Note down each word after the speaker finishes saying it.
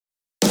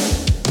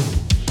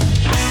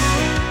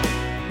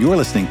You're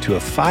listening to a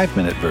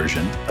 5-minute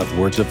version of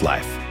Words of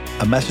Life,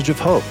 a message of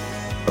hope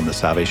from the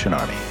Salvation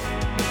Army.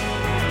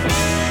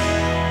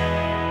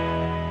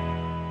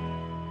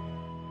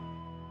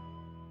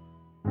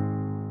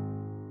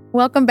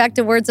 Welcome back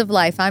to Words of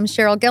Life. I'm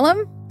Cheryl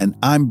Gillum. And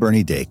I'm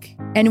Bernie Dake.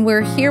 And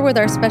we're here with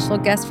our special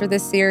guest for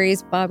this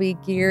series, Bobby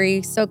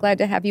Geary. So glad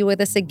to have you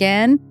with us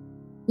again.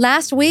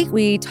 Last week,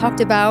 we talked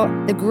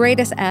about the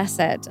greatest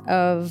asset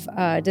of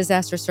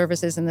disaster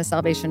services in the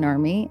Salvation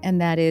Army, and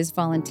that is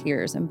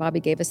volunteers. And Bobby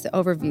gave us the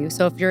overview.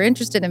 So if you're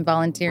interested in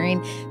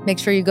volunteering, make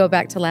sure you go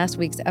back to last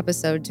week's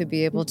episode to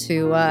be able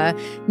to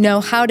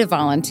know how to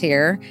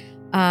volunteer.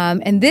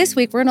 And this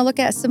week, we're going to look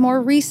at some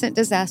more recent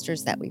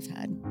disasters that we've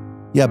had.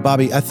 Yeah,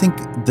 Bobby, I think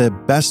the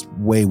best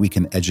way we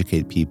can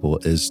educate people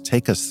is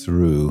take us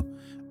through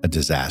a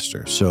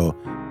disaster. So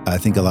I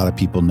think a lot of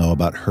people know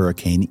about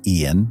Hurricane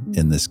Ian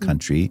in this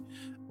country.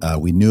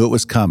 We knew it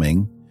was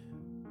coming.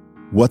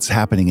 What's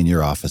happening in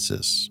your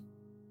offices?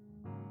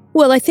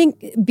 Well, I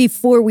think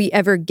before we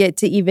ever get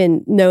to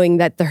even knowing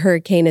that the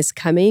hurricane is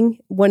coming,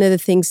 one of the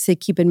things to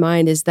keep in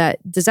mind is that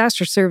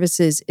disaster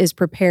services is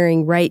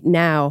preparing right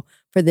now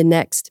for the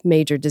next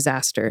major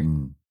disaster.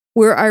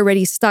 We're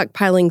already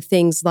stockpiling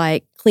things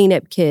like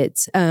cleanup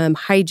kits,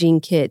 hygiene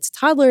kits,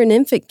 toddler and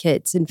infant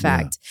kits, in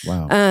fact,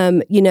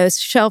 Wow.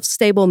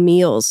 Shelf-stable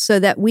meals so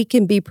that we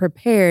can be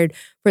prepared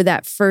for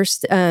that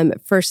first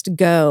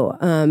go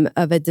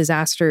of a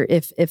disaster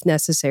if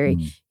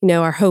necessary.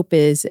 Our hope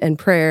is, and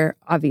prayer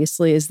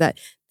obviously, is that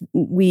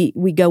we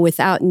go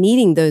without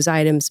needing those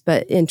items,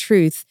 but in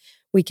truth,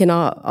 we can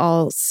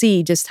all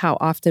see just how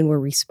often we're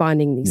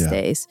responding these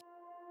days.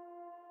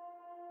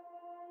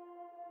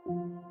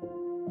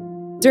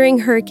 During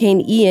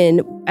Hurricane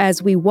Ian,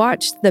 as we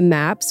watched the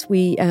maps,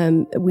 we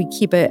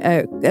keep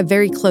a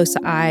very close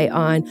eye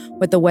on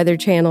what the Weather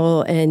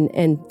Channel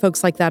and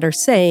folks like that are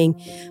saying.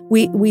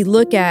 We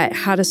look at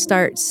how to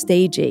start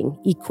staging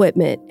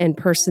equipment and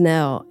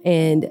personnel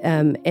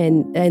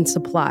and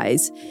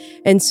supplies,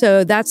 and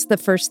so that's the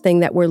first thing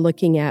that we're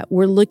looking at.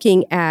 We're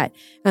looking at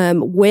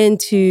when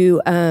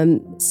to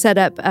set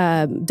up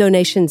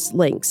donations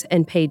links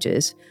and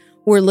pages.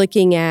 We're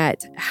looking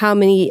at how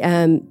many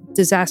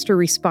disaster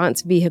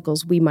response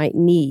vehicles we might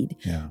need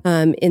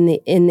in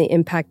the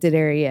impacted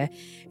area.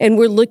 And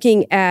we're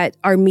looking at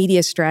our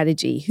media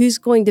strategy. Who's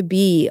going to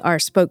be our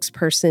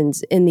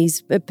spokespersons in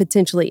these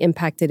potentially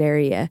impacted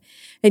area?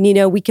 And,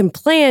 we can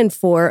plan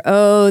for,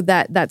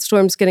 that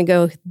storm's going to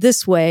go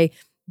this way,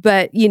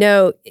 but,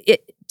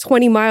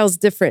 20 miles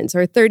difference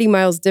or 30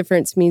 miles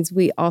difference means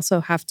we also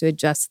have to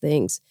adjust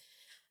things.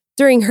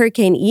 During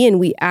Hurricane Ian,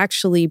 we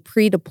actually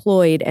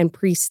pre-deployed and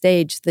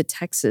pre-staged the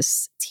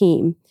Texas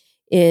team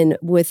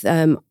with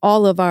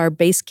all of our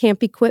base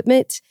camp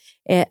equipment,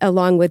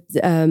 along with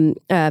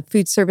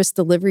food service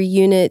delivery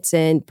units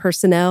and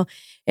personnel.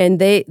 And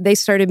they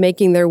started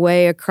making their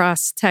way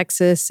across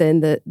Texas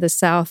and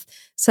the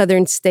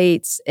southern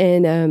states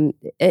and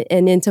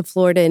into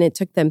Florida. And it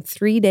took them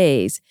 3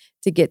 days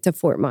to get to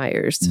Fort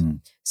Myers.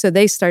 So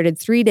they started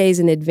 3 days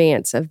in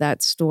advance of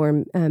that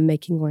storm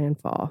making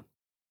landfall.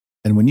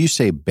 And when you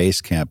say base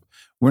camp,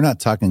 we're not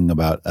talking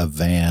about a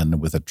van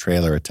with a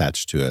trailer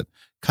attached to it.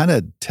 Kind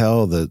of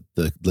tell the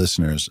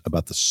listeners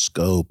about the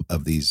scope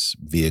of these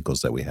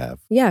vehicles that we have.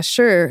 Yeah,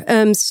 sure.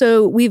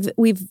 So we've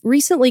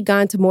recently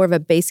gone to more of a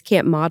base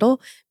camp model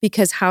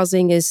because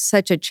housing is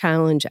such a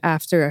challenge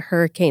after a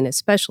hurricane,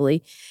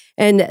 especially.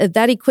 And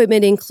that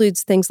equipment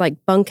includes things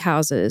like bunk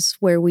houses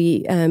where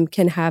we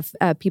can have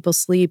people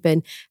sleep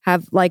and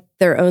have like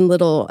their own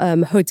little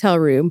hotel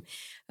room.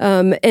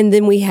 And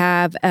then we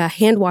have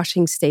hand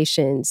washing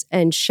stations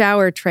and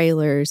shower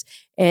trailers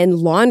and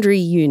laundry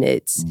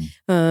units,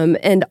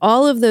 and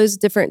all of those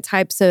different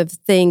types of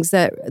things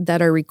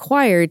that are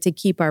required to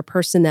keep our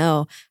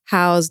personnel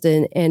housed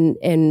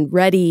and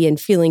ready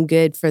and feeling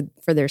good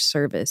for their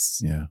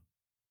service. Yeah,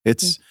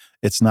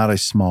 it's not a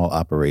small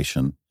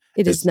operation.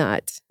 It is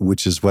not.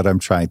 Which is what I'm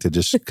trying to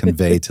just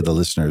convey to the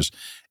listeners.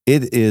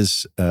 It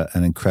is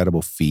an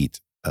incredible feat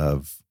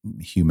of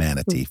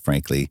humanity,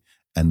 frankly,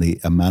 and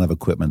the amount of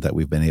equipment that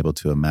we've been able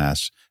to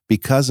amass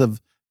because of,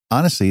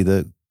 honestly,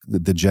 the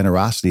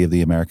generosity of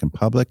the American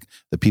public,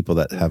 the people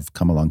that have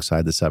come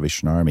alongside the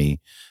Salvation Army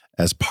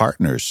as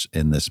partners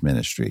in this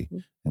ministry.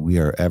 And we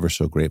are ever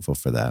so grateful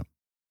for that.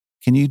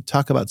 Can you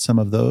talk about some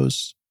of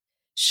those?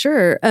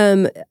 Sure.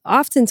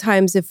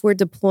 Oftentimes, if we're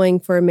deploying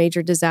for a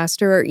major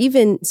disaster or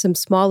even some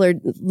smaller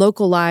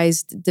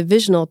localized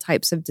divisional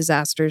types of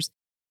disasters,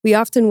 we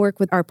often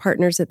work with our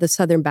partners at the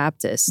Southern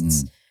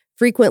Baptists.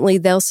 Frequently,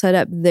 they'll set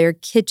up their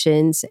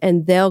kitchens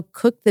and they'll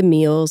cook the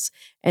meals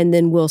and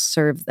then we'll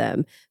serve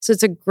them. So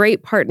it's a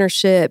great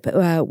partnership.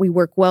 We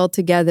work well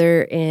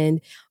together,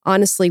 and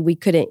honestly, we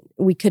couldn't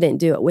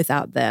do it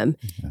without them.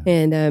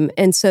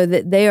 And so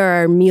that they are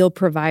our meal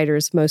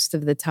providers most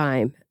of the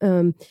time.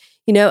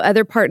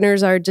 Other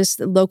partners are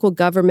just local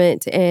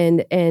government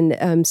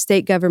and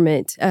state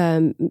government.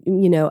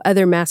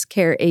 Other mass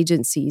care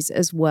agencies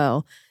as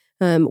well.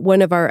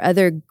 One of our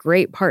other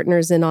great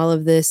partners in all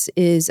of this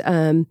is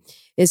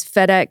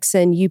FedEx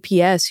and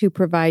UPS, who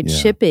provide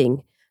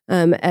shipping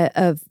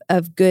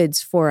of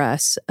goods for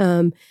us.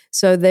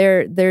 So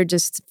they're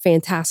just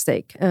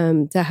fantastic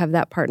to have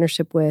that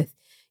partnership with.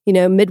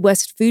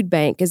 Midwest Food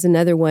Bank is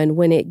another one.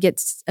 When it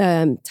gets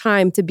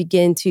time to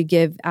begin to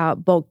give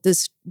out bulk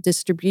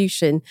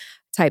distribution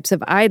types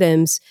of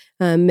items,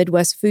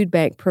 Midwest Food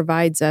Bank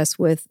provides us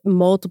with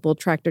multiple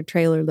tractor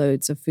trailer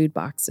loads of food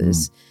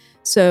boxes.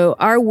 So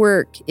our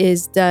work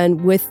is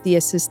done with the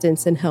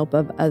assistance and help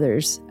of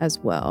others as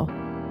well.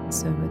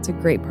 So it's a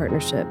great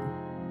partnership.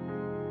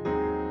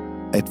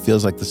 It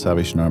feels like the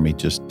Salvation Army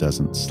just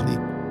doesn't sleep.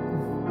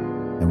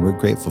 And we're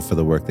grateful for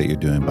the work that you're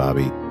doing,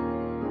 Bobby.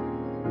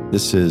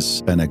 This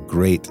has been a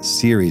great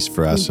series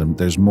for us, and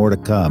there's more to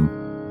come.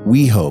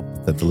 We hope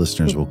that the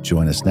listeners will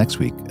join us next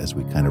week as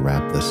we kind of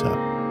wrap this up.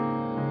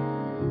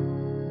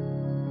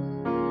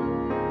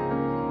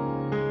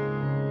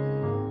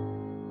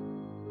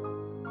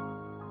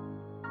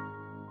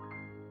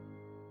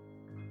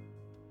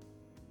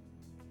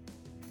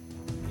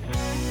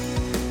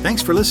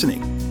 Thanks for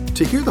listening.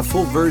 To hear the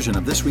full version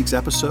of this week's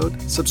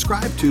episode,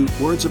 subscribe to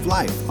Words of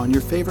Life on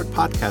your favorite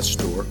podcast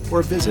store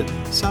or visit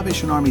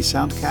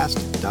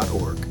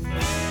SalvationArmySoundcast.org.